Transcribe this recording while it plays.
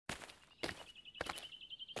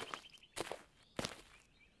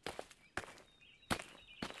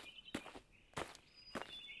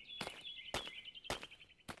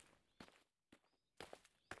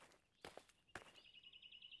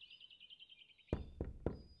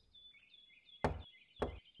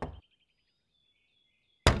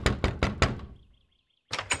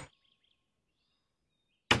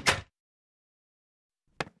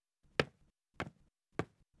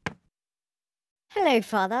Hello,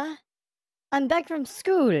 Father. I'm back from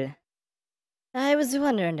school. I was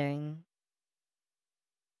wondering,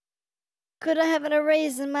 could I have a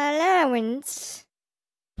raise in my allowance?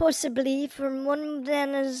 Possibly from 1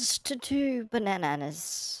 bananas to 2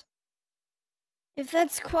 bananas. If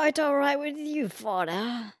that's quite alright with you,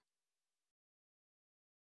 Father.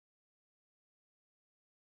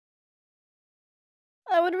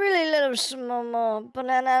 I would really love some more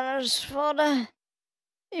bananas, Father.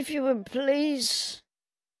 If you would please.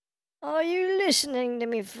 Are you listening to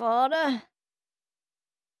me, Father?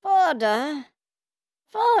 Father?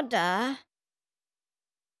 Father?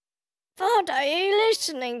 Father, are you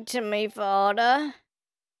listening to me, Father?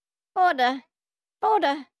 Father?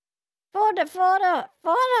 Father? Father, Father,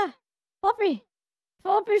 Father! Poppy!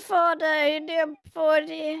 Poppy, Father, dear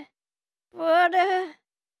Father! Father!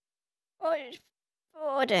 Oh,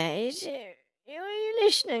 Father, are you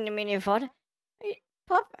listening to me, dear Father?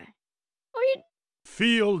 Papa? Are you...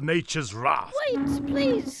 Feel nature's wrath. Wait,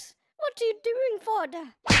 please! What are you doing, Father?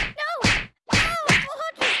 No! No,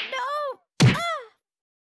 Father, no!